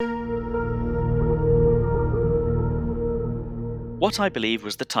What I Believe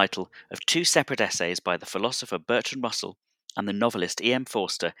was the title of two separate essays by the philosopher Bertrand Russell and the novelist E.M.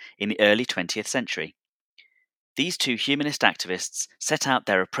 Forster in the early 20th century. These two humanist activists set out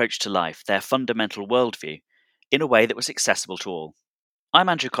their approach to life, their fundamental worldview, in a way that was accessible to all. I'm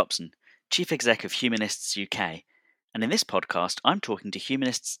Andrew Copson, Chief Exec of Humanists UK, and in this podcast I'm talking to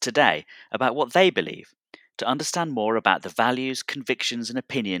humanists today about what they believe, to understand more about the values, convictions and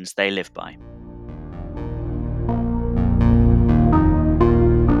opinions they live by.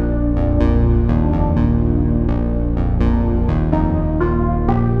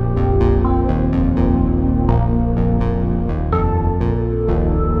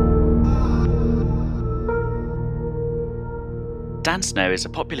 Dan Snow is a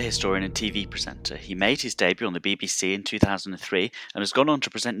popular historian and TV presenter. He made his debut on the BBC in 2003 and has gone on to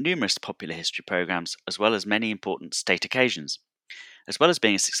present numerous popular history programmes as well as many important state occasions. As well as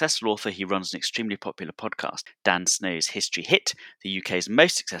being a successful author, he runs an extremely popular podcast, Dan Snow's History Hit, the UK's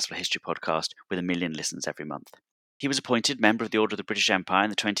most successful history podcast with 1 million listens every month. He was appointed member of the Order of the British Empire in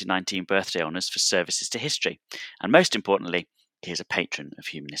the 2019 birthday honours for services to history, and most importantly, he is a patron of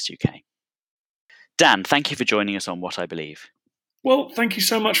Humanists UK. Dan, thank you for joining us on What I Believe. Well, thank you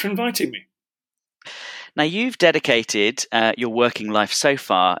so much for inviting me. Now, you've dedicated your working life so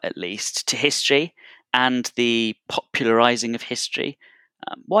far, at least, to history and the popularising of history.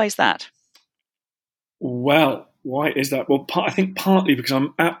 Why is that? Well, why is that? Well, I think partly because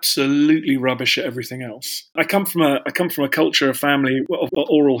I'm absolutely rubbish at everything else. I come from a culture, a family of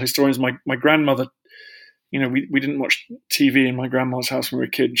oral historians. My grandmother, we didn't watch TV in my grandma's house when we were a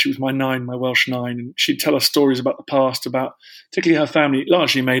kid. She was my Welsh nine, and she'd tell us stories about the past, about particularly her family,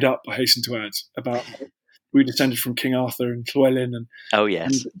 largely made up, I hasten to add, about we descended from King Arthur and Llewellyn. And oh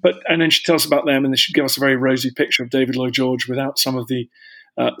yes, and then she'd tell us about them, and then she'd give us a very rosy picture of David Lloyd George without some of the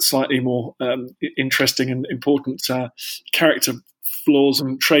slightly more interesting and important character flaws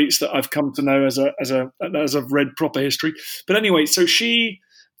and traits that I've come to know as I've read proper history. But anyway, so she.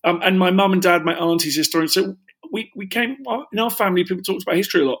 And my mum and dad, my auntie's historians. So we came in our family. People talked about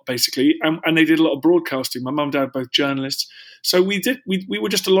history a lot, basically, and they did a lot of broadcasting. My mum and dad both journalists, so we were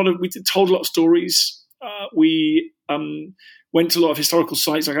just told a lot of stories. We went to a lot of historical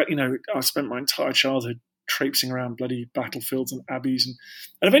sites. I spent my entire childhood traipsing around bloody battlefields and abbeys, and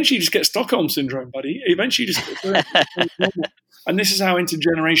eventually you just get Stockholm syndrome, buddy. Eventually you just and this is how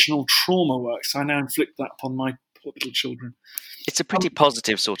intergenerational trauma works. I now inflict that upon my poor little children. It's a pretty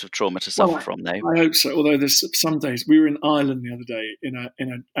positive sort of trauma to suffer from, though. I hope so. Although there's some days we were in Ireland the other day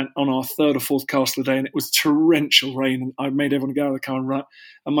on our third or fourth castle day, and it was torrential rain, and I made everyone go out of the car and run.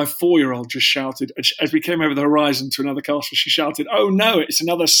 And my 4-year-old just shouted as we came over the horizon to another castle. She shouted, "Oh no! It's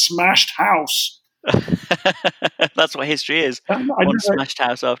another smashed house." That's what history is. One smashed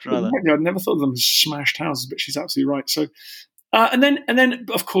house after another. I'd never thought of them as smashed houses, but she's absolutely right. So. And then,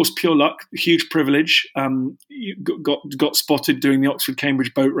 of course, pure luck, huge privilege. You got spotted doing the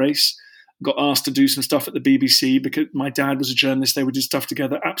Oxford-Cambridge boat race. Got asked to do some stuff at the BBC because my dad was a journalist. They would do stuff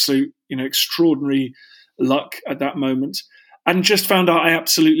together. Absolute, extraordinary luck at that moment. And just found out I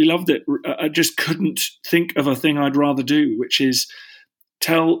absolutely loved it. I just couldn't think of a thing I'd rather do, which is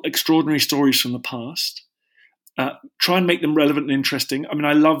tell extraordinary stories from the past. Try and make them relevant and interesting. I mean,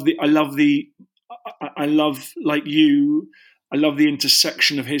 I love like you. I love the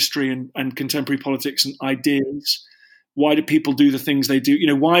intersection of history and contemporary politics and ideas. Why do people do the things they do?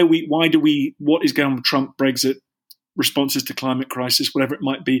 What is going on with Trump, Brexit, responses to climate crisis, whatever it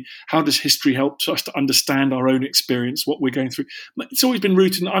might be? How does history help us to understand our own experience, what we're going through? It's always been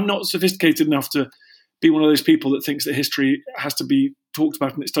rooted. I'm not sophisticated enough to be one of those people that thinks that history has to be talked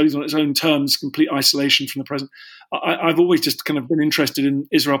about and it studies on its own terms, complete isolation from the present. I've always just kind of been interested in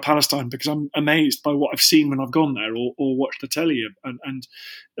Israel-Palestine because I'm amazed by what I've seen when I've gone there or watched the telly and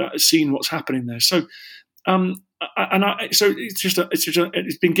seen what's happening there. So, it's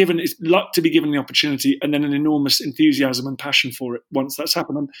been given. It's luck to be given the opportunity, and then an enormous enthusiasm and passion for it once that's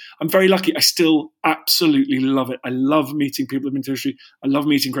happened. I'm very lucky. I still absolutely love it. I love meeting people who've been through history. I love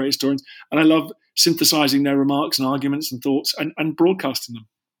meeting great historians, and I love synthesizing their remarks and arguments and thoughts and broadcasting them.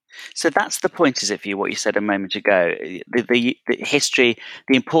 So that's the point, is it, for you, what you said a moment ago? The history,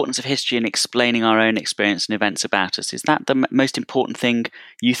 the importance of history in explaining our own experience and events about us. Is that the most important thing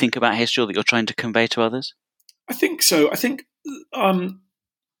you think about history, or that you're trying to convey to others? I think so. I think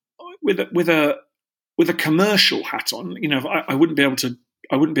with a commercial hat on, I wouldn't be able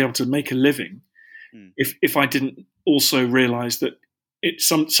to make a living if I didn't also realise that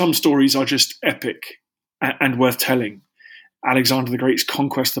some stories are just epic and worth telling. Alexander the Great's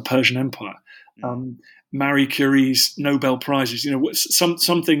conquest of the Persian Empire, Marie Curie's Nobel Prizes.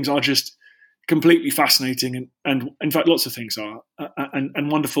 Some things are just completely fascinating, and in fact, lots of things are,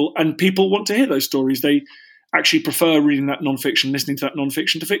 and wonderful. And people want to hear those stories. They actually prefer reading that nonfiction, listening to that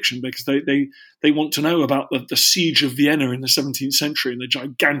nonfiction to fiction, because they want to know about the siege of Vienna in the 17th century and the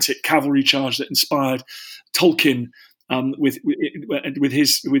gigantic cavalry charge that inspired Tolkien. With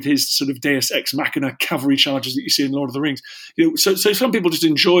his sort of Deus Ex Machina cavalry charges that you see in Lord of the Rings, so some people just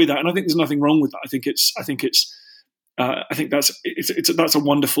enjoy that, and I think there's nothing wrong with that. I think that's a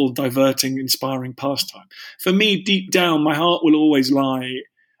wonderful, diverting, inspiring pastime. For me, deep down, my heart will always lie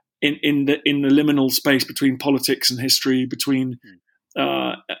in the liminal space between politics and history, between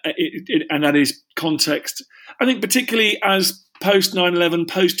and that is context. I think particularly as post 9/11,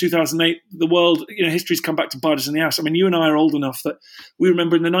 post 2008, the world, history's come back to bite us in the ass. I mean, you and I are old enough that we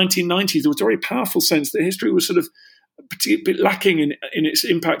remember in the 1990s there was a very powerful sense that history was sort of a bit lacking in its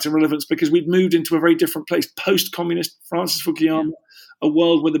impact and relevance, because we'd moved into a very different place post-communist Francis Fukuyama, a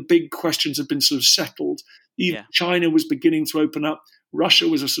world where the big questions had been sort of settled. China was beginning to open up. Russia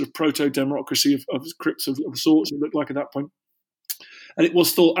was a sort of proto-democracy of sorts, it looked like at that point. And it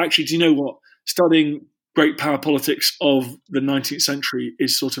was thought, actually, do you know what? Studying great power politics of the 19th century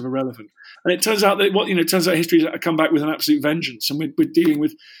is sort of irrelevant. And it turns out that history has come back with an absolute vengeance. And we're dealing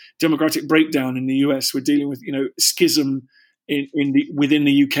with democratic breakdown in the US. We're dealing with schism within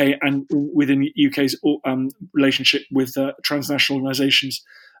the UK and within the UK's relationship with transnational organisations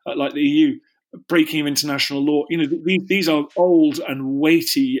like the EU, breaking of international law. These are old and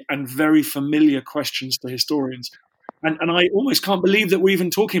weighty and very familiar questions to historians. And I almost can't believe that we're even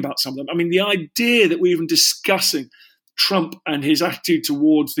talking about some of them. I mean, the idea that we're even discussing Trump and his attitude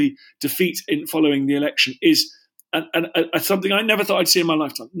towards the defeat following the election is something I never thought I'd see in my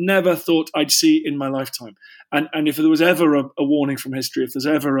lifetime. Never thought I'd see in my lifetime. And if there was ever a warning from history, if there's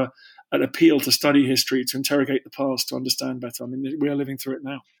ever an appeal to study history, to interrogate the past, to understand better, I mean, we are living through it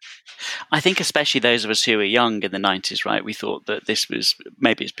now. I think especially those of us who were young in the 90s, right? We thought that this was,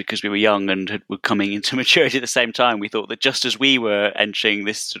 maybe it's because we were young and were coming into maturity at the same time. We thought that just as we were entering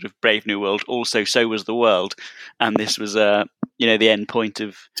this sort of brave new world, also so was the world. And this was, the end point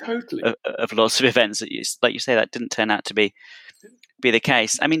of lots of events that, like you say, that didn't turn out to be the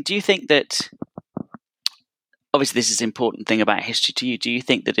case. I mean, do you think that, obviously this is an important thing about history to you, do you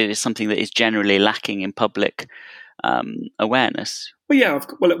think that it is something that is generally lacking in public awareness? Well, yeah.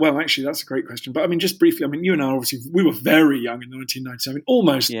 Well, actually, that's a great question. But I mean, just briefly, I mean, you and I obviously, we were very young in the 1990s. I mean,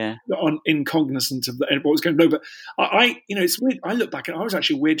 almost incognizant of what was going to go. But it's weird. I look back and I was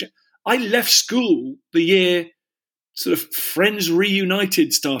actually weird. I left school the year sort of Friends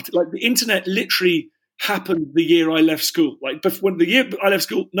Reunited started. Like, the internet literally happened the year I left school. Like, when the year I left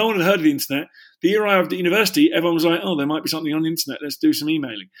school, no one had heard of the internet. The year I arrived at university, everyone was like, "Oh, there might be something on the internet. Let's do some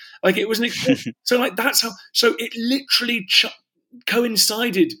emailing." Like, it was an so like that's how. So it literally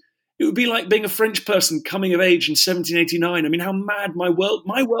coincided. It would be like being a French person coming of age in 1789. I mean, how mad my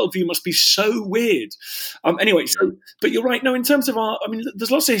worldview must be so weird. Anyway, but you're right. No, in terms of I mean, there's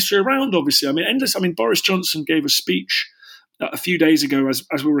lots of history around. Obviously, I mean, endless. I mean, Boris Johnson gave a speech a few days ago,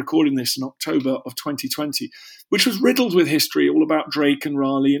 as we're recording this in October of 2020, which was riddled with history, all about Drake and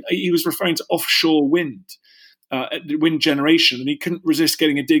Raleigh, and he was referring to offshore wind. Wind generation, and he couldn't resist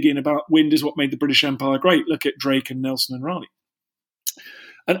getting a dig in about wind is what made the British Empire great. Look at Drake and Nelson and Raleigh.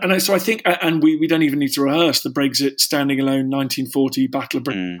 And so I think, and we don't even need to rehearse the Brexit, standing alone, 1940, Battle of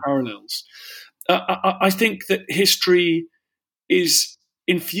Britain parallels. I think that history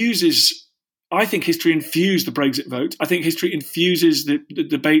infuses. I think history infused the Brexit vote. I think history infuses the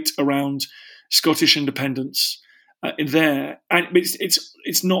debate around Scottish independence in there, and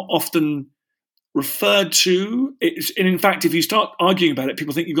it's not often referred to. And in fact, if you start arguing about it,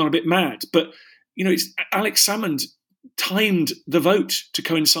 people think you've gone a bit mad. But it's Alex Salmond timed the vote to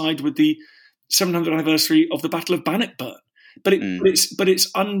coincide with the 700th anniversary of the Battle of Bannockburn. But it's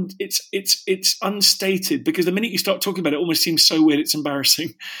unstated, because the minute you start talking about it, it almost seems so weird, it's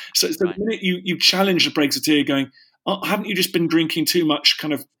embarrassing. So it's the minute you challenge the Brexiteer, going, "Oh, haven't you just been drinking too much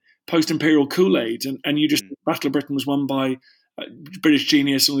kind of post-imperial Kool-Aid, and you just Battle of Britain was won by British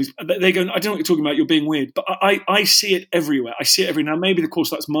genius?" And all these, they go, "I don't know what you're talking about. You're being weird." But I see it everywhere. I see it every now. Maybe, of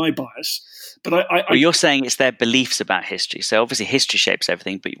course, that's my bias. But well, you're saying it's their beliefs about history. So obviously history shapes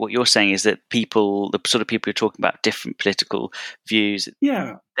everything. But what you're saying is that the sort of people you're talking about, different political views,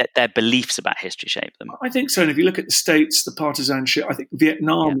 that their beliefs about history shape them. I think so. And if you look at the States, the partisanship, I think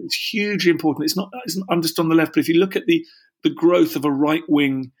Vietnam is hugely important. It's not just on the left, but if you look at the growth of a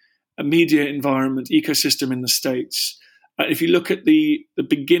right-wing media environment, ecosystem in the States, if you look at the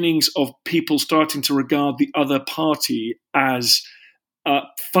beginnings of people starting to regard the other party as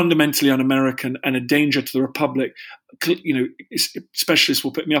fundamentally un-American and a danger to the Republic. Specialists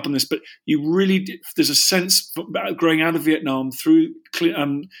will pick me up on this, but there's a sense growing out of Vietnam through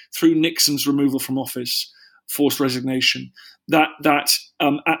Nixon's removal from office, forced resignation, that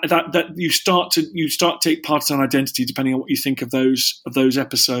you start to take partisan identity depending on what you think of those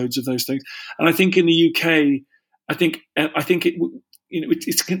episodes, of those things. And I think in the UK, I think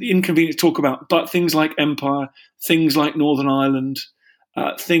it's inconvenient to talk about, but things like Empire, things like Northern Ireland,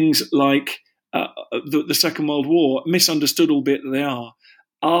 things like the Second World War, misunderstood albeit that they are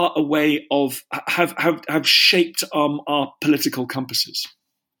a way of have shaped our political compasses.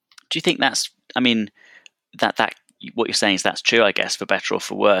 Do you think that's? I mean, that what you're saying is that's true, I guess, for better or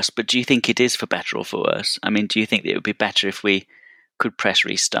for worse. But do you think it is for better or for worse? I mean, do you think that it would be better if we could press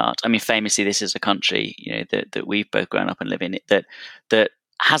restart? I mean, famously, this is a country, that we've both grown up and live in, that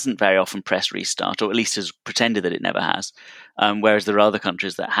hasn't very often pressed restart, or at least has pretended that it never has. Whereas there are other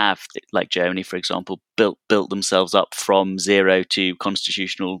countries that have, like Germany, for example, built themselves up from zero to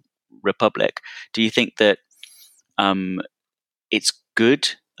constitutional republic. Do you think that it's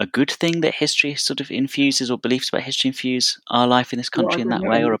a good thing that history sort of infuses, or beliefs about history infuse our life in this country in that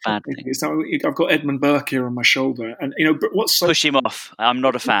way, or a bad thing? I've got Edmund Burke here on my shoulder, and push him off. I'm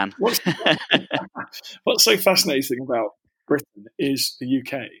not a fan. What's so fascinating about Britain is the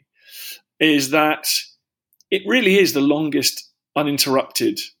UK, is that it really is the longest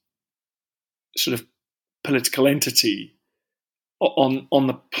uninterrupted sort of political entity on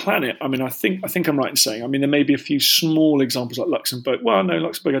the planet. I mean, I think I'm right in saying. I mean, there may be a few small examples like Luxembourg. Well, no,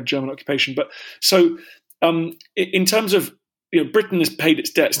 Luxembourg had German occupation, but so in terms of Britain has paid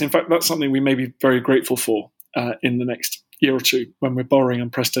its debts, and in fact, that's something we may be very grateful for in the next year or two when we're borrowing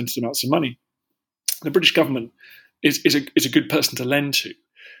unprecedented amounts of money. The British government is a good person to lend to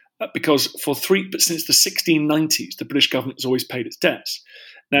because but since the 1690s, the British government has always paid its debts.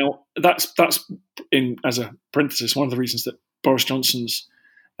 Now, that's in as a parenthesis one of the reasons that Boris Johnson's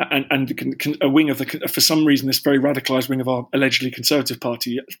and a wing of for some reason, this very radicalised wing of our allegedly Conservative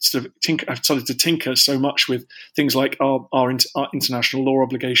Party have started to tinker so much with things like our international law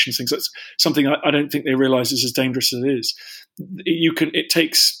obligations. Things that's something I don't think they realise is as dangerous as it is. It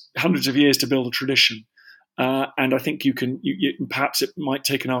takes hundreds of years to build a tradition, and I think perhaps it might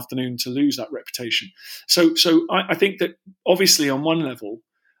take an afternoon to lose that reputation. So I think that obviously on one level,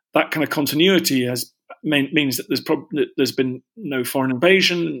 that kind of continuity means that there's been no foreign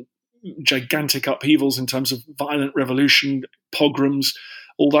invasion, gigantic upheavals in terms of violent revolution, pogroms,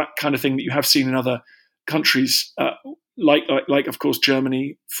 all that kind of thing that you have seen in other countries, like of course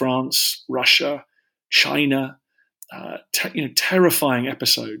Germany, France, Russia, China, terrifying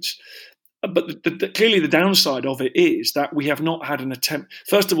episodes. But clearly the downside of it is that we have not had an attempt.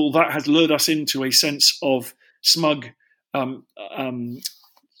 First of all, that has lured us into a sense of smug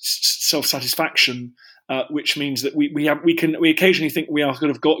self-satisfaction, which means that we occasionally think we are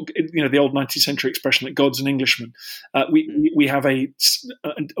sort of the old 19th century expression that God's an Englishman. We have a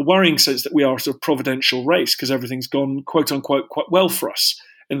worrying sense that we are a sort of providential race because everything's gone quote unquote quite well for us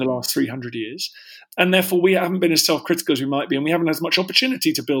in the last 300 years. And therefore we haven't been as self-critical as we might be, and we haven't had as much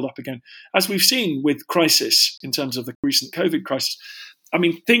opportunity to build up again. As we've seen with crisis in terms of the recent COVID crisis, I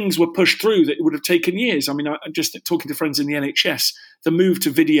mean, things were pushed through that it would have taken years. I mean, I'm just talking to friends in the NHS, the move to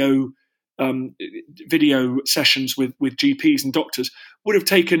video sessions with GPs and doctors would have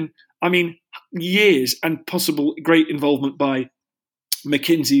taken, I mean, years and possible great involvement by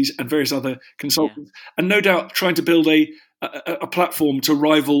McKinsey's and various other consultants. Yeah. And no doubt trying to build a platform to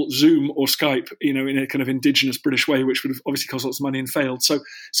rival Zoom or Skype, in a kind of indigenous British way, which would have obviously cost lots of money and failed. So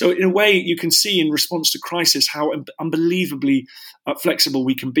in a way, you can see in response to crisis how unbelievably flexible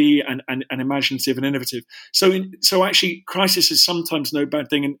we can be and imaginative and innovative. So actually, crisis is sometimes no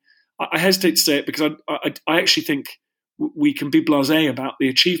bad thing. And I hesitate to say it because I actually think we can be blasé about the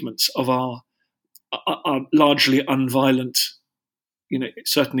achievements of our largely unviolent,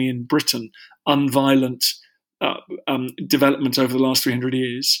 certainly in Britain, unviolent development over the last 300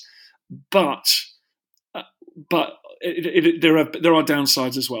 years, but there are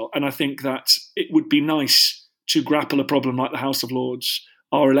downsides as well, and I think that it would be nice to grapple a problem like the House of Lords,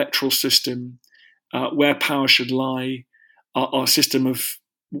 our electoral system, where power should lie, our system of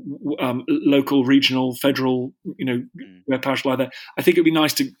local, regional, federal, where power should lie there. I think it'd be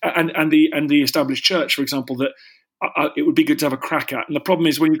nice to, and the established church, for example, that. It would be good to have a crack at. And the problem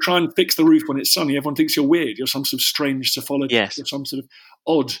is when you try and fix the roof when it's sunny, everyone thinks you're weird. You're some sort of strange cephalogist. Yes. You're some sort of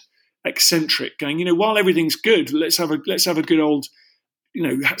odd eccentric going, while everything's good, let's have a good old,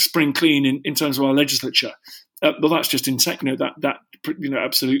 spring clean in terms of our legislature. well, that's just insane. That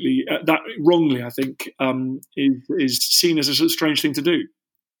absolutely that wrongly, I think, is seen as a sort of strange thing to do.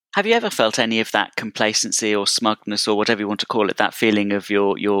 Have you ever felt any of that complacency or smugness or whatever you want to call it, that feeling of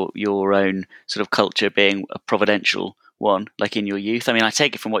your own sort of culture being a providential one, like in your youth? I mean, I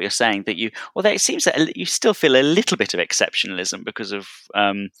take it from what you're saying that it seems that you still feel a little bit of exceptionalism because of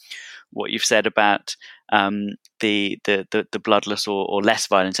what you've said about the bloodless or less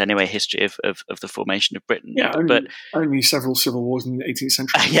violent anyway history of the formation of Britain. Yeah, only several civil wars in the 18th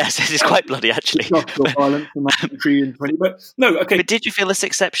century. Yes, it is quite bloody actually. Violence in that country in 20. But no, okay. But did you feel this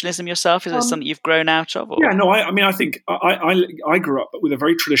exceptionalism yourself? Is it something you've grown out of? Or? Yeah, no. I think I grew up with a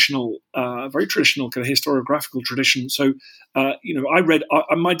very traditional kind of historiographical tradition. So, I read.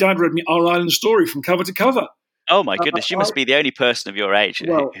 My dad read me Our Island Story from cover to cover. Oh my goodness! You must be the only person of your age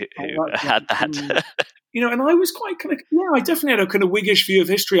who had that. And I was quite kind of I definitely had a kind of Whiggish view of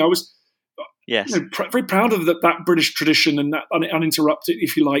history. I was very proud of that British tradition and that uninterrupted,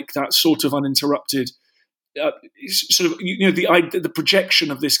 if you like, that sort of uninterrupted. Sort of the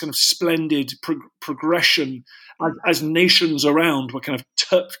projection of this kind of splendid progression as nations around were kind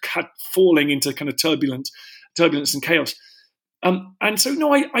of falling into kind of turbulence and chaos. And so,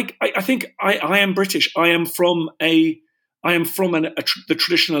 no, I think I am British. I am from the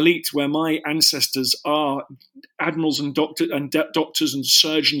traditional elite where my ancestors are admirals and doctors and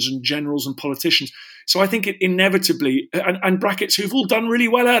surgeons and generals and politicians. So I think it inevitably and brackets who've all done really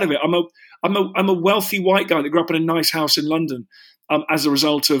well out of it. I'm a wealthy white guy that grew up in a nice house in London as a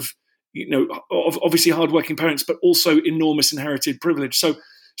result of of obviously hardworking parents, but also enormous inherited privilege. So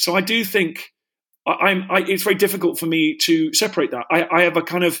I do think. It's very difficult for me to separate that. I have a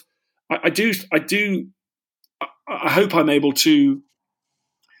kind of, I hope I'm able to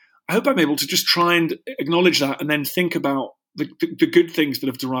just try and acknowledge that and then think about the good things that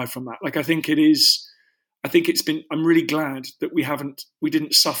have derived from that. Like, I'm really glad that we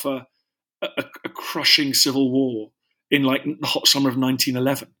didn't suffer a crushing civil war in like the hot summer of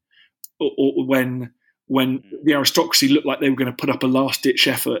 1911 or when the aristocracy looked like they were going to put up a last-ditch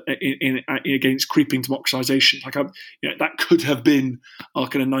effort against creeping democratization. That could have been our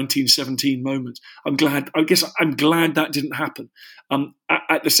kind of 1917 moment. I'm glad that didn't happen.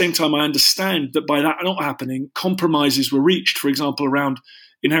 At the same time, I understand that by that not happening, compromises were reached, for example, around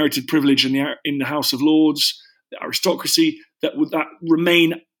inherited privilege in the House of Lords, the aristocracy, that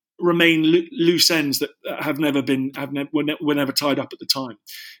remain loose ends that were never tied up at the time.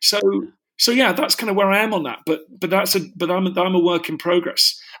 So yeah, that's kind of where I am on that. But I'm a work in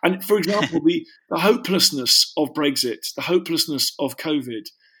progress. And for example, the hopelessness of Brexit, the hopelessness of COVID,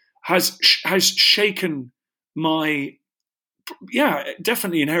 has shaken my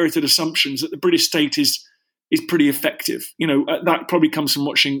definitely inherited assumptions that the British state is pretty effective. That probably comes from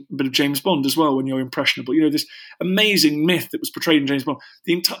watching a bit of James Bond as well when you're impressionable. This amazing myth that was portrayed in James Bond.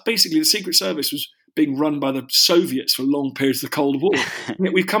 Basically, the Secret Service was being run by the Soviets for long periods of the Cold War.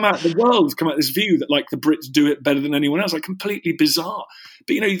 The world has come out this view that like the Brits do it better than anyone else, like completely bizarre.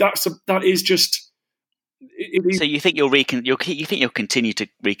 But that is just. So you think you'll continue to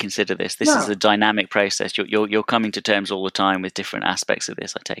reconsider this? This is a dynamic process. You're coming to terms all the time with different aspects of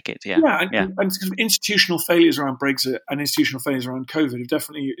this. I take it, And institutional failures around Brexit and institutional failures around COVID have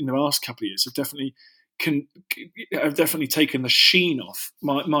definitely, in the last couple of years, have definitely taken the sheen off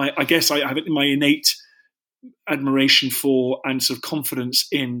my. I guess I have my innate admiration for and sort of confidence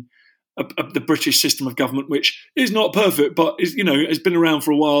in the British system of government, which is not perfect, but has been around for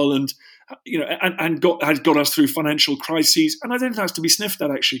a while and has got us through financial crises. And I don't think that's to be sniffed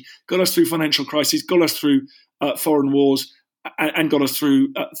at. Actually, got us through financial crises, got us through foreign wars, and got us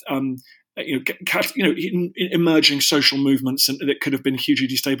through. Emerging social movements that could have been hugely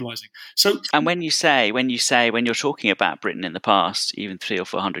destabilizing. So, and when you're talking about Britain in the past, even 300 or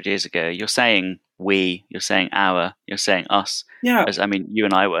 400 years ago, you're saying we, you're saying our, you're saying us. Yeah. You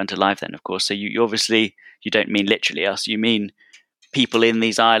and I weren't alive then, of course. So you obviously you don't mean literally us. You mean people in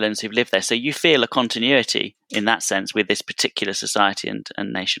these islands who've lived there. So you feel a continuity in that sense with this particular society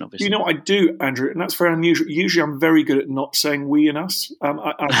and nation, obviously. You know what I do, Andrew, and that's very unusual. Usually I'm very good at not saying we and us.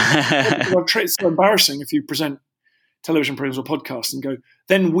 It's so embarrassing if you present television programs or podcasts and go,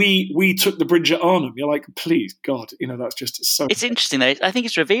 then we took the bridge at Arnhem. You're like, please, God, that's just so... It's interesting, though. I think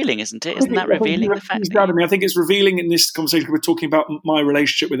it's revealing, isn't it? Isn't that revealing the fact that... I think it's revealing in this conversation. We're talking about my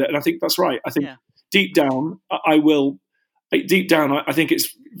relationship with it, and I think that's right. I think deep down, I think it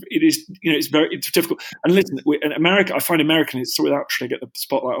is it's difficult. And listen, in America, I find Americans, so without trying to get the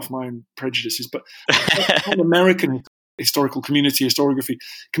spotlight off my own prejudices, but I find American historical community, historiography,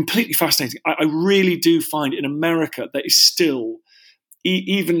 completely fascinating. I really do find in America there is still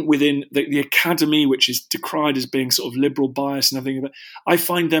even within the academy, which is decried as being sort of liberal bias and everything, I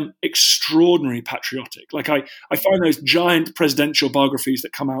find them extraordinarily patriotic. Like I find those giant presidential biographies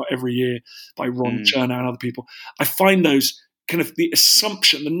that come out every year by Ron Chernow and other people. I find those kind of the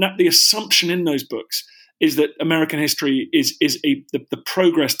assumption in those books is that American history is the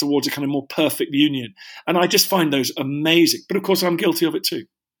progress towards a kind of more perfect union, and I just find those amazing. But of course, I'm guilty of it too.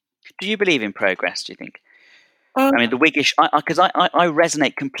 Do you believe in progress? Do you think? I mean, the Whiggish, because I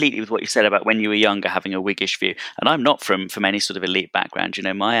resonate completely with what you said about when you were younger having a Whiggish view, and I'm not from any sort of elite background. You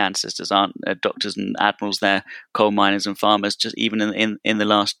know, my ancestors aren't doctors and admirals; they're coal miners and farmers, just even in the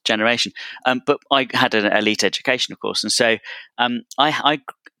last generation. But I had an elite education, of course, and so I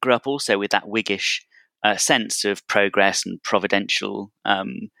grew up also with that Whiggish sense of progress and providential.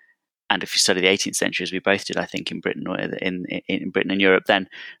 And if you study the 18th century, as we both did, I think in Britain or in Britain and Europe, then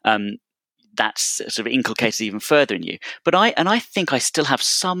that's sort of inculcated even further in you. But I think I still have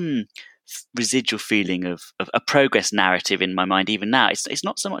some residual feeling of a progress narrative in my mind even now. It's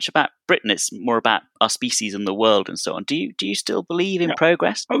not so much about Britain; it's more about our species and the world and so on. Do you still believe in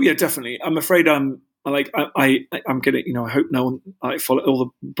progress? Oh yeah, definitely. I'm afraid I'm getting, I hope no one, I follow all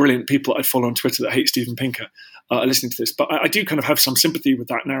the brilliant people I follow on Twitter that hate Steven Pinker are listening to this, but I do kind of have some sympathy with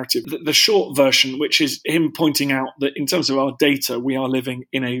that narrative. The short version, which is him pointing out that in terms of our data, we are living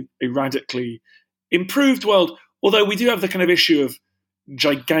in a radically improved world, although we do have the kind of issue of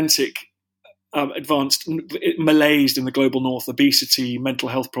gigantic advanced malaise in the global north, obesity, mental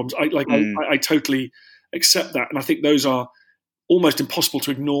health problems. I totally accept that, and I think those are almost impossible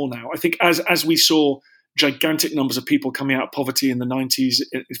to ignore now. I think as we saw gigantic numbers of people coming out of poverty in the 90s,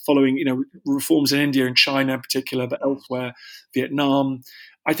 following reforms in India and China in particular, but elsewhere, Vietnam,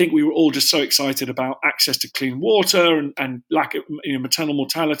 I think we were all just so excited about access to clean water and lack of maternal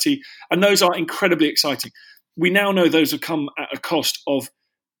mortality, and those are incredibly exciting. We now know those have come at a cost of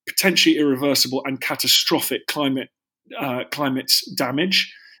potentially irreversible and catastrophic climate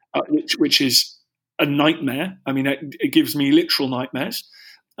damage, which is a nightmare. I mean, it gives me literal nightmares.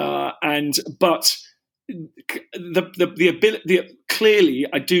 But the ability, clearly,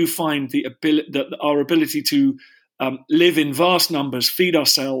 I do find that our ability to live in vast numbers, feed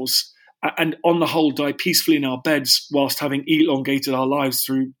ourselves, and on the whole die peacefully in our beds whilst having elongated our lives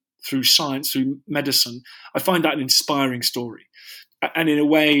through science, through medicine. I find that an inspiring story. And in a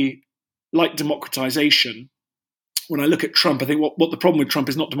way, like democratization, when I look at Trump, I think what the problem with Trump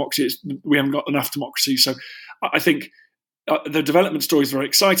is not democracy, it's we haven't got enough democracy. So I think the development story is a very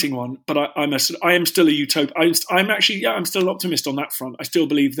exciting one, but I am still a utopia. I'm still an optimist on that front. I still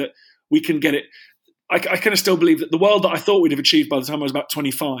believe that we can get it. I kind of still believe that the world that I thought we'd have achieved by the time I was about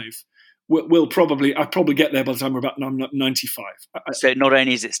 25 I'll probably get there by the time we're about 95. So not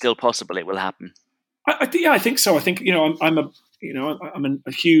only is it still possible, it will happen. I think so. I think I'm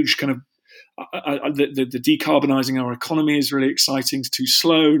a huge kind of the decarbonising our economy is really exciting. It's too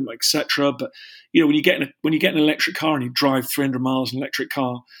slow, etc. But when you get an electric car and you drive 300 miles in an electric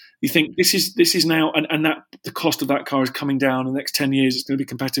car, you think this is now, and that the cost of that car is coming down in the next 10 years. It's going to be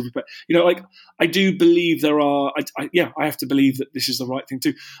competitive. But I do believe there are. I have to believe that this is the right thing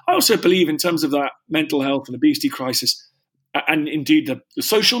to do. I also believe in terms of that mental health and obesity crisis, and indeed the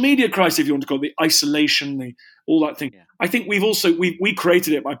social media crisis, if you want to call it, the isolation, all that thing. Yeah. I think we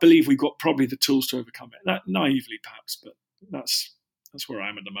created it. But I believe we've got probably the tools to overcome it. Not naively, perhaps, but that's where I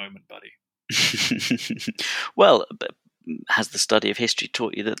am at the moment, buddy. Well, has the study of history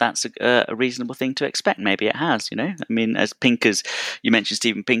taught you that that's a reasonable thing to expect? Maybe it has. I mean, as Pinker's, you mentioned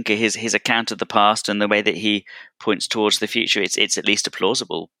Steven Pinker, his account of the past and the way that he points towards the future. It's at least a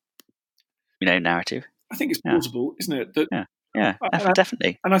plausible, narrative. I think it's plausible, isn't it? Yeah,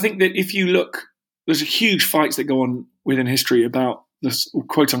 definitely. And I think that if you look, there's a huge fights that go on within history about this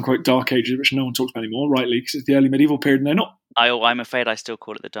quote-unquote dark ages, which no one talks about anymore, rightly, because it's the early medieval period, and they're not. I'm afraid I still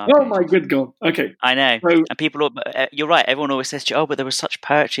call it the dark ages. Oh, my good God. Okay. I know. So, and people, you're right, everyone always says to you, but there was such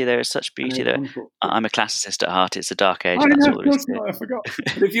poetry, there was such beauty there. I'm a classicist at heart, it's a dark age. That's all there is. I forgot.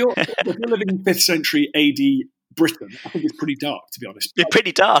 But if you're living in 5th century AD Britain, I think it's pretty dark, to be honest. It's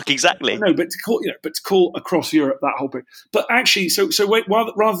pretty dark, exactly. No, but to call across Europe that whole bit. But actually, so wait,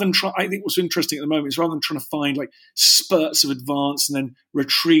 rather than try, I think what's interesting at the moment is rather than trying to find spurts of advance and then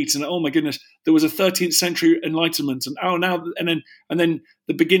retreat and oh my goodness, there was a 13th century Enlightenment and then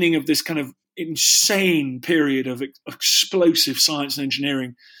the beginning of this kind of insane period of explosive science and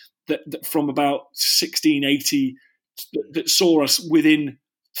engineering that from about 1680 that saw us within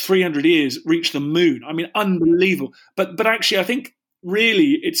 300 years reach the moon. I mean, unbelievable. But actually, I think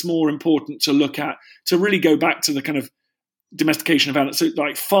really it's more important to really go back to the kind of domestication of animals, so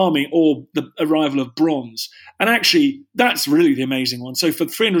like farming or the arrival of bronze. And actually, that's really the amazing one. So for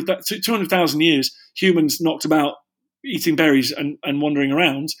 200,000 years, humans knocked about eating berries and wandering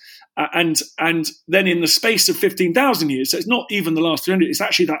around. And then in the space of 15,000 years, so it's not even the last 300, it's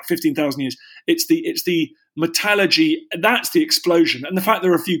actually that 15,000 years. It's the metallurgy, that's the explosion. And the fact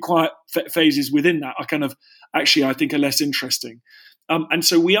there are a few quiet phases within that are kind of, actually, I think are less interesting. And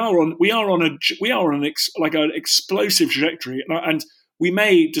so we are on an explosive trajectory, and we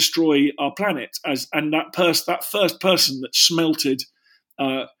may destroy our planet and that first person that smelted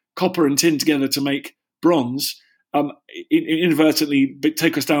copper and tin together to make bronze inadvertently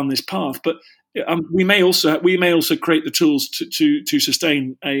take us down this path. But we may also create the tools to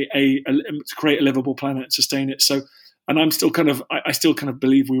sustain to create a livable planet and sustain it. So, and I still kind of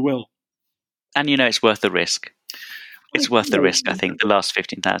believe we will. And it's worth the risk. It's worth the risk. I think the last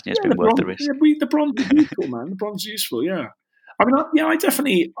 15,000 years has been worth the risk. Yeah, the bronze is useful, man. The bronze is useful. Yeah, I mean, I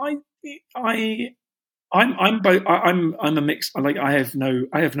definitely, I'm a mix. I have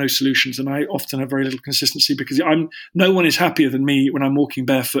no solutions, and I often have very little consistency because no one is happier than me when I'm walking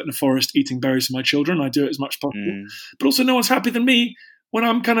barefoot in a forest eating berries for my children. I do it as much as possible, but also no one's happier than me when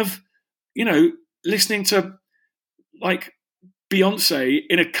I'm kind of, listening to like Beyonce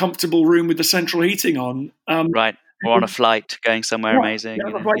in a comfortable room with the central heating on. Right. Or on a flight going somewhere amazing.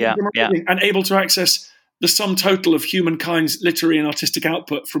 And able to access the sum total of humankind's literary and artistic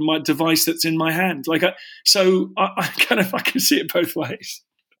output from my device that's in my hand. So I can see it both ways.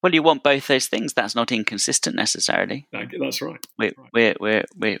 Well, you want both those things. That's not inconsistent necessarily. That's right. We're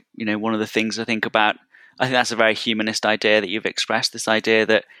one of the things I think about. I think that's a very humanist idea that you've expressed. This idea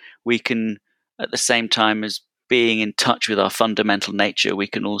that we can, at the same time as being in touch with our fundamental nature, we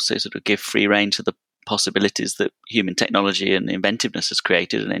can also sort of give free rein to the possibilities that human technology and inventiveness has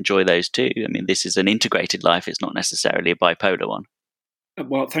created and enjoy those too. I mean, this is an integrated life. It's not necessarily a bipolar one.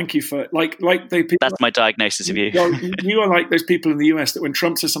 Well, thank you for that's my diagnosis of you. You are like those people in the US that when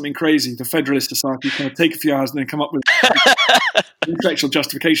Trump says something crazy, the Federalist Society kind of take a few hours and then come up with intellectual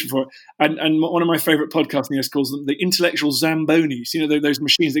justification for it. And one of my favorite podcasts in the US calls them the intellectual Zambonis. Those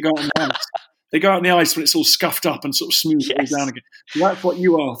machines that go out on the ice. They go out on the ice when it's all scuffed up and sort of smooth down again. So that's what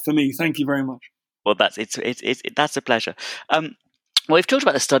you are for me. Thank you very much. Well, that's a pleasure. Well, we've talked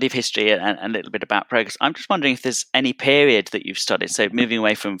about the study of history and a little bit about progress. I'm just wondering if there's any period that you've studied, so moving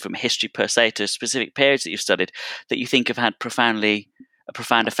away from history per se to specific periods that you've studied that you think have had a profound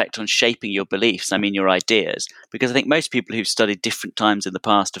effect on shaping your beliefs, your ideas. Because I think most people who've studied different times in the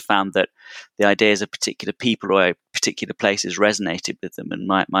past have found that the ideas of particular people or particular places resonated with them. And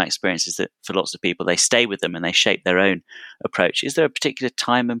my experience is that for lots of people, they stay with them and they shape their own approach. Is there a particular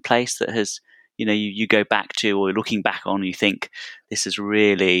time and place that has you go back to or looking back on, you think this has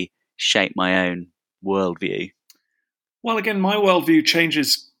really shaped my own worldview? Well, again, my worldview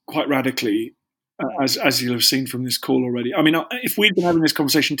changes quite radically, as you'll have seen from this call already. I mean, if we'd been having this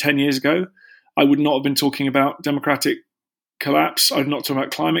conversation 10 years ago, I would not have been talking about democratic collapse. I'd not talk about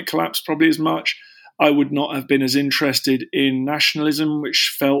climate collapse probably as much. I would not have been as interested in nationalism,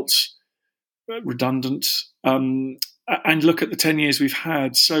 which felt redundant. And look at the 10 years we've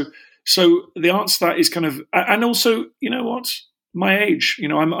had. So the answer to that is kind of, and also, my age.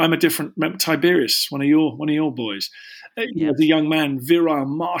 I'm a different Tiberius, one of your boys. As a young man, virile,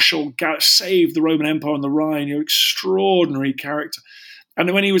 martial, saved the Roman Empire on the Rhine. Extraordinary character.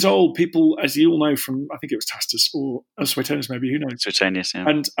 And when he was old, people, as you all know from, I think it was Tacitus or Suetonius, maybe, who knows? Suetonius, yeah.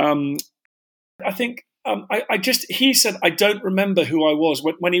 And I think he said, I don't remember who I was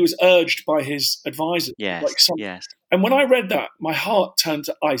when he was urged by his advisor. Yes, yes. And when I read that, my heart turned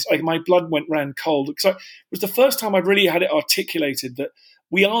to ice. My blood ran cold. Because it was the first time I'd really had it articulated that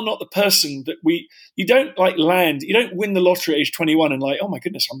we are not the person that you don't land, you don't win the lottery at age 21 and oh my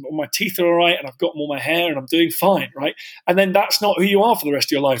goodness, my teeth are all right and I've got all my hair and I'm doing fine, right? And then that's not who you are for the rest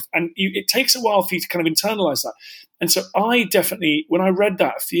of your life. And it takes a while for you to kind of internalize that. And so I definitely, when I read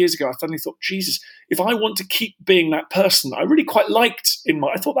that a few years ago, I suddenly thought, Jesus, if I want to keep being that person, I really quite liked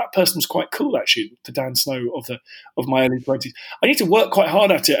I thought that person was quite cool, actually, the Dan Snow of my early 20s. I need to work quite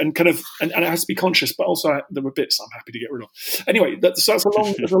hard at it and and it has to be conscious, but also there were bits I'm happy to get rid of. Anyway, that's a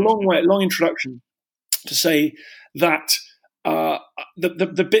long introduction to say that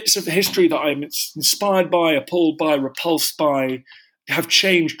the bits of history that I'm inspired by, appalled by, repulsed by, have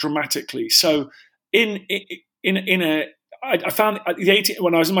changed dramatically. So I found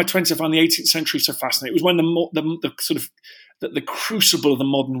when I was in my 20s, I found the 18th century so fascinating. It was when the sort of the crucible of the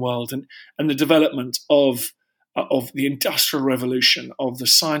modern world and the development of of the Industrial Revolution, of the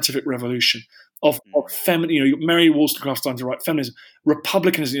Scientific Revolution, of feminism. Mary Wollstonecraft starting to write feminism,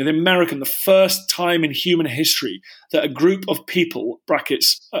 republicanism. The American, the first time in human history that a group of people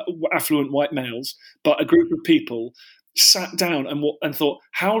 (brackets affluent white males), but a group of people sat down and thought,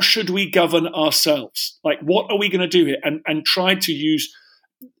 how should we govern ourselves? Like, what are we going to do here? And tried to use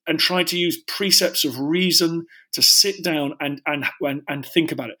precepts of reason to sit down and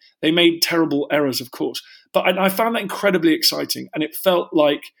think about it. They made terrible errors, of course, but I found that incredibly exciting, and it felt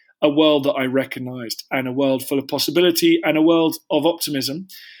like a world that I recognized, and a world full of possibility, and a world of optimism.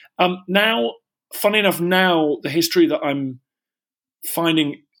 Now, funny enough, now the history that I'm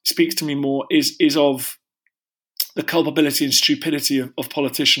finding speaks to me more is of the culpability and stupidity of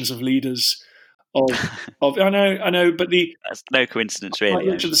politicians, of leaders, of I know, but that's no coincidence, really. Like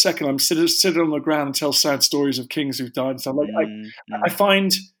Richard II, I'm sit on the ground and tell sad stories of kings who've died and stuff. I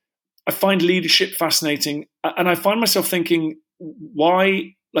find leadership fascinating, and I find myself thinking,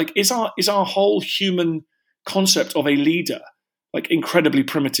 why? Like, is our whole human concept of a leader like incredibly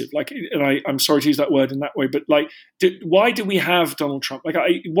primitive? Like, and I'm sorry to use that word in that way, but like, why do we have Donald Trump? Like,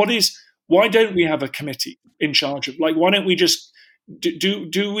 why don't we have a committee in charge of, like, why don't we just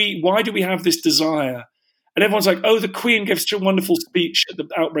why do we have this desire? And everyone's like, oh, the Queen gave such a wonderful speech at the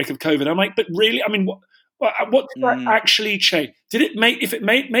outbreak of COVID. I'm like, but really? I mean, what did that actually change? Maybe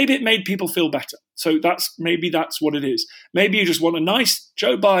it made people feel better. So maybe that's what it is. Maybe you just want a nice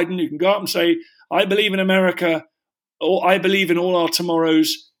Joe Biden who can go out and say, I believe in America, or I believe in all our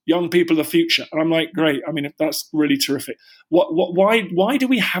tomorrows, young people of the future. And I'm like, great. I mean, that's really terrific. Why do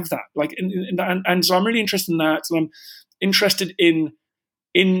we have that? Like, and so I'm really interested in that. And I'm interested in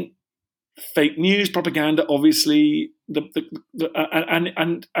fake news, propaganda, obviously,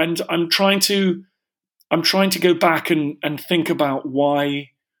 and I'm trying to go back and think about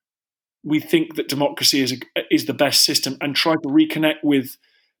why we think that democracy is the best system, and try to reconnect with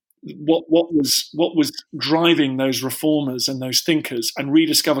what was driving those reformers and those thinkers, and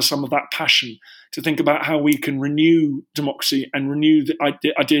rediscover some of that passion to think about how we can renew democracy and renew the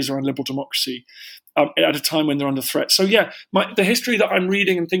ideas around liberal democracy at a time when they're under threat. So yeah, the history that I'm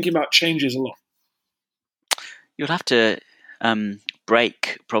reading and thinking about changes a lot. You'll have to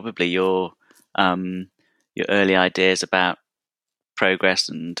break probably your early ideas about progress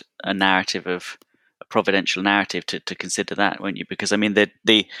and a narrative of a providential narrative to consider that, won't you? Because I mean, the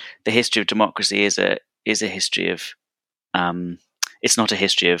history of democracy is a history of it's not a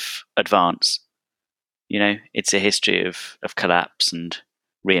history of advance. It's a history of collapse and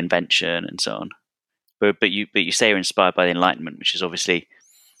reinvention and so on. But you say you're inspired by the Enlightenment, which is obviously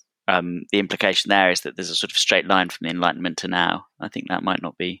the implication there is that there's a sort of straight line from the Enlightenment to now. I think that might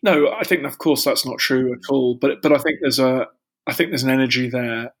not be. No, I think of course that's not true at all. But I think there's an energy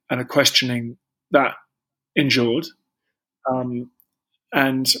there and a questioning that endured. I mean,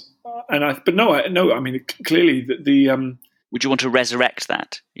 clearly the. Would you want to resurrect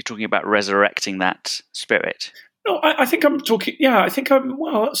that? You're talking about resurrecting that spirit. No, I think I'm talking. Yeah, I think I'm.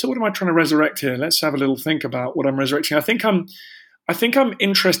 Well, so what am I trying to resurrect here? Let's have a little think about what I'm resurrecting. I think I'm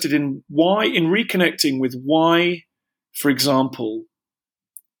interested in reconnecting with why, for example,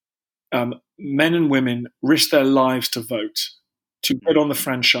 men and women risk their lives to vote, to get on the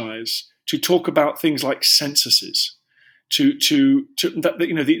franchise, to talk about things like censuses, to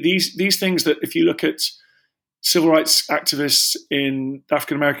these things that, if you look at civil rights activists in the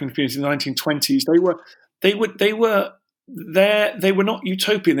African American community in the 1920s, they were not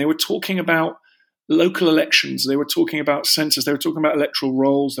utopian. They were talking about local elections. They were talking about census. They were talking about electoral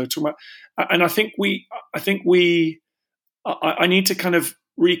rolls. They were talking about, and I need to kind of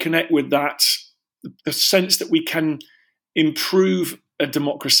reconnect with that, the sense that we can improve a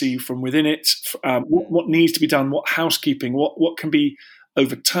democracy from within it. What needs to be done? What housekeeping? What can be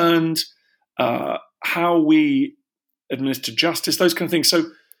overturned? How we administer justice? Those kind of things.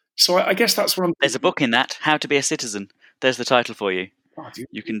 So I guess that's what I'm. There's a book in that, How to Be a Citizen. There's the title for you. God,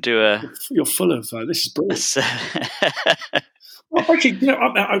 you can do a. You're full of this is brilliant. Well, actually,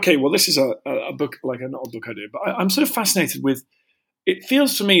 okay. Well, this is a book, like not a book idea, but I'm sort of fascinated with. It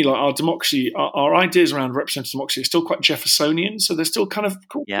feels to me like our democracy, our ideas around representative democracy are still quite Jeffersonian. So they're still kind of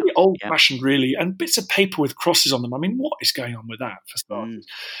really old-fashioned, really, and bits of paper with crosses on them. I mean, what is going on with that, for starters?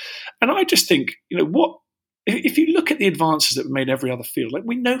 And I just think, if you look at the advances that were made in every other field, like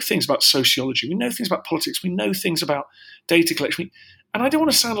we know things about sociology, we know things about politics, we know things about data collection, and I don't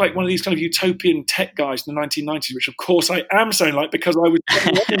want to sound like one of these kind of utopian tech guys in the 1990s, which of course I am sounding like because I was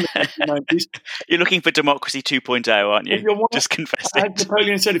in the 1990s. You're looking for democracy 2.0, aren't you? Just confess it. As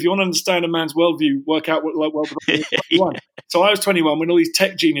Napoleon said, if you want to understand a man's worldview, work out what world was 21. So I was 21 when all these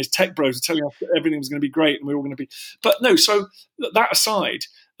tech genius, tech bros are telling us that everything was going to be great and we were all going to be. But no, so that aside,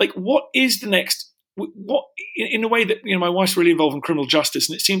 like what is the next? What in a way that my wife's really involved in criminal justice,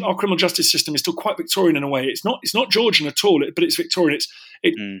 and it seems our criminal justice system is still quite Victorian in a way. It's not Georgian at all, but it's Victorian.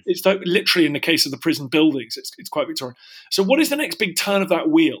 It's literally in the case of the prison buildings, it's quite Victorian. So what is the next big turn of that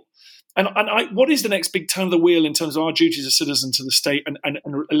wheel? And what is the next big turn of the wheel in terms of our duties as citizens to the state and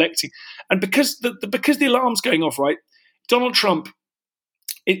electing? And because the alarm's going off, right? Donald Trump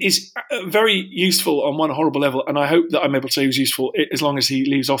is very useful on one horrible level, and I hope that I'm able to say he was useful as long as he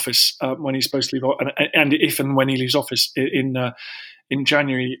leaves office when he's supposed to leave, and if and when he leaves office in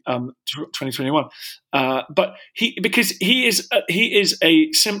January 2021. But because he is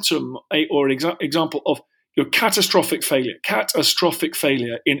a symptom or an example of your catastrophic failure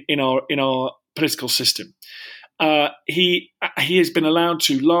in our political system. He has been allowed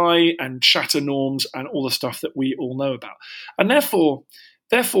to lie and shatter norms and all the stuff that we all know about, and therefore,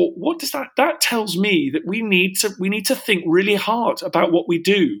 what does that tells me that we need to think really hard about what we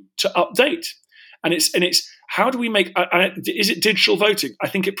do to update, and it's how do we make? Is it digital voting? I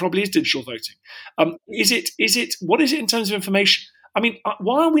think it probably is digital voting. Is it what is it in terms of information? I mean,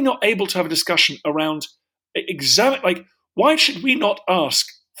 why are we not able to have a discussion around why should we not ask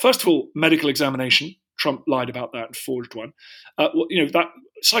first of all medical examination? Trump lied about that and forged one. That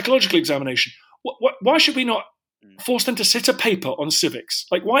psychological examination. Why should we not force them to sit a paper on civics?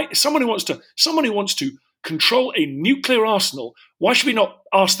 Like, why someone who wants to control a nuclear arsenal? Why should we not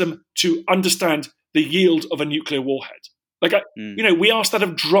ask them to understand the yield of a nuclear warhead? We ask that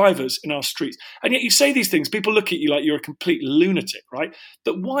of drivers in our streets, and yet you say these things. People look at you like you're a complete lunatic, right?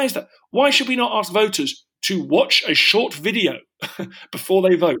 But why is that? Why should we not ask voters to watch a short video before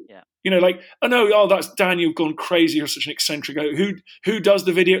they vote? Yeah. That's Dan, you've gone crazy. You're such an eccentric. Who does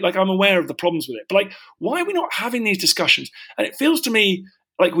the video? Like, I'm aware of the problems with it, but why are we not having these discussions? And it feels to me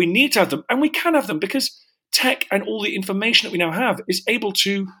like we need to have them, and we can have them because tech and all the information that we now have is able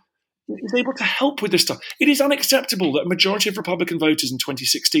to help with this stuff. It is unacceptable that a majority of Republican voters in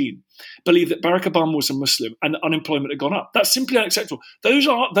 2016 believe that Barack Obama was a Muslim and that unemployment had gone up. That's simply unacceptable. Those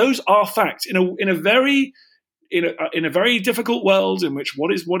are facts in a very difficult world in which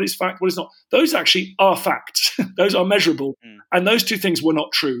what is fact, what is not. Those actually are facts. Those are measurable, and those two things were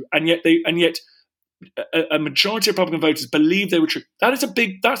not true. And yet a majority of Republican voters believe they were true. That's a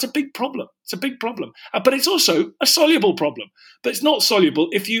big problem. It's a big problem, but it's also a soluble problem. But it's not soluble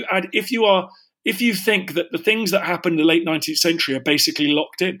if you think that the things that happened in the late 19th century are basically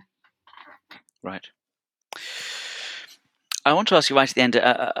locked in. Right. I want to ask you right at the end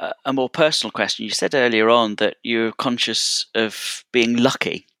a more personal question. You said earlier on that you're conscious of being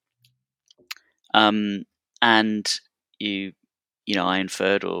lucky, and I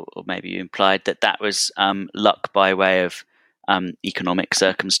inferred, or maybe you implied that was luck by way of economic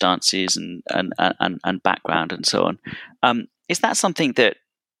circumstances and background and so on. Is that something that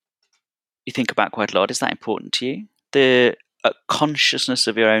you think about quite a lot? Is that important to you? The consciousness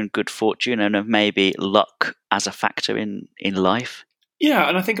of your own good fortune and of maybe luck as a factor in life? Yeah,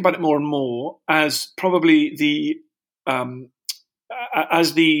 and I think about it more and more as probably the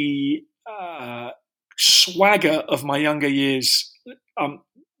swagger of my younger years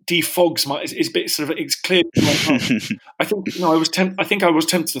defogs is a bit sort of it's clear. I think I was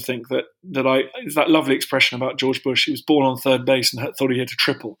tempted to think that that lovely expression about George Bush. He was born on third base and thought he hit a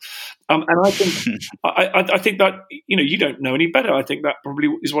triple. And I think I think that you don't know any better. I think that probably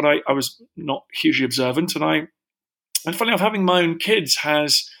is what I was not hugely observant, and funny enough, having my own kids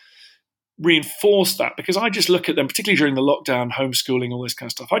has reinforced that, because I just look at them, particularly during the lockdown, homeschooling, all this kind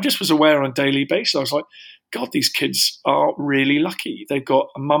of stuff. I just was aware on a daily basis. I was like, God, these kids are really lucky. They've got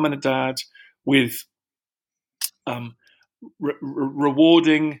a mum and a dad with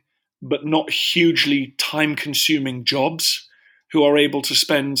rewarding but not hugely time-consuming jobs, who are able to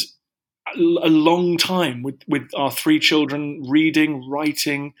spend a long time with our three children, reading,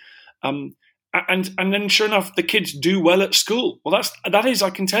 writing, and then sure enough, the kids do well at school. Well, that is, I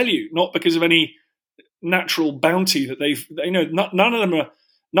can tell you, not because of any natural bounty that none of them are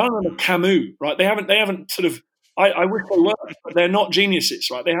Camus, right? They haven't sort of. I wish they were, but they're not geniuses,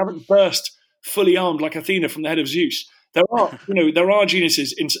 right? They haven't burst fully armed like Athena from the head of Zeus. There are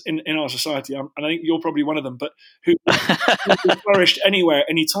geniuses in our society, and I think you're probably one of them, but who flourished anywhere,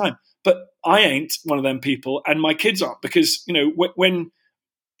 anytime. But I ain't one of them people, and my kids aren't, because when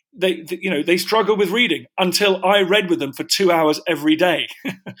they struggle with reading until I read with them for 2 hours every day,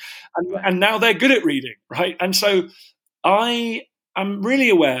 and now they're good at reading, right? And so I am really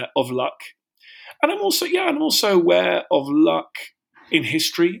aware of luck, and I'm also aware of luck in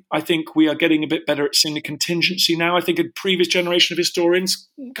history. I think we are getting a bit better at seeing the contingency now. I think a previous generation of historians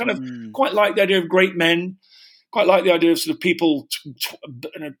kind of quite like the idea of great men, quite like the idea of sort of people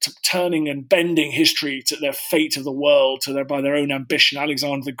turning and bending history to their fate of the world, by their own ambition.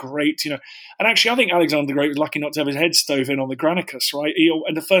 Alexander the Great, and actually I think Alexander the Great was lucky not to have his head stove in on the Granicus, right?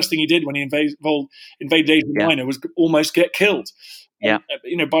 And the first thing he did when he invaded Asia Minor was almost get killed. Yeah.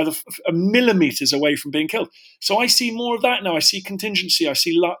 By millimeters away from being killed. So I see more of that now. I see contingency. I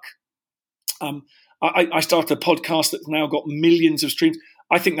see luck. I started a podcast that's now got millions of streams.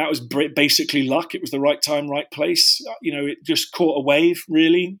 I think that was basically luck. It was the right time, right place. It just caught a wave,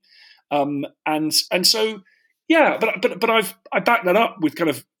 really. And so, yeah. But I back that up with kind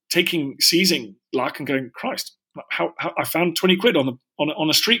of seizing luck and going, Christ, how I found 20 quid on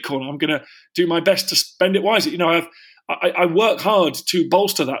a street corner. I'm going to do my best to spend it wisely. I work hard to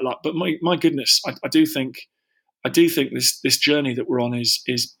bolster that luck, but my goodness, I do think this journey that we're on is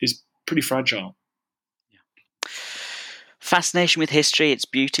pretty fragile. Fascination with history, its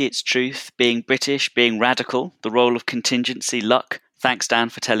beauty, its truth, being British, being radical, the role of contingency, luck. Thanks, Dan,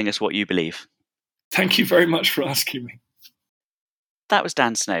 for telling us what you believe. Thank you very much for asking me. That was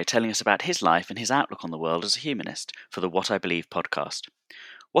Dan Snow telling us about his life and his outlook on the world as a humanist for the What I Believe podcast.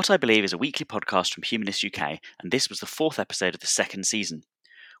 What I Believe is a weekly podcast from Humanist UK, and this was the 4th episode of the 2nd season.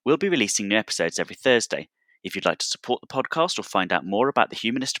 We'll be releasing new episodes every Thursday. If you'd like to support the podcast or find out more about the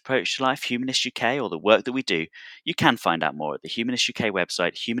humanist approach to life, Humanist UK, or the work that we do, you can find out more at the Humanist UK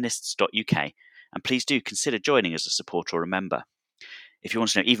website, humanists.uk, and please do consider joining as a supporter or a member. If you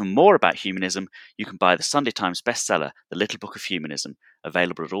want to know even more about humanism, you can buy the Sunday Times bestseller, The Little Book of Humanism,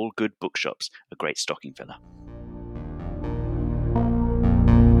 available at all good bookshops, a great stocking filler.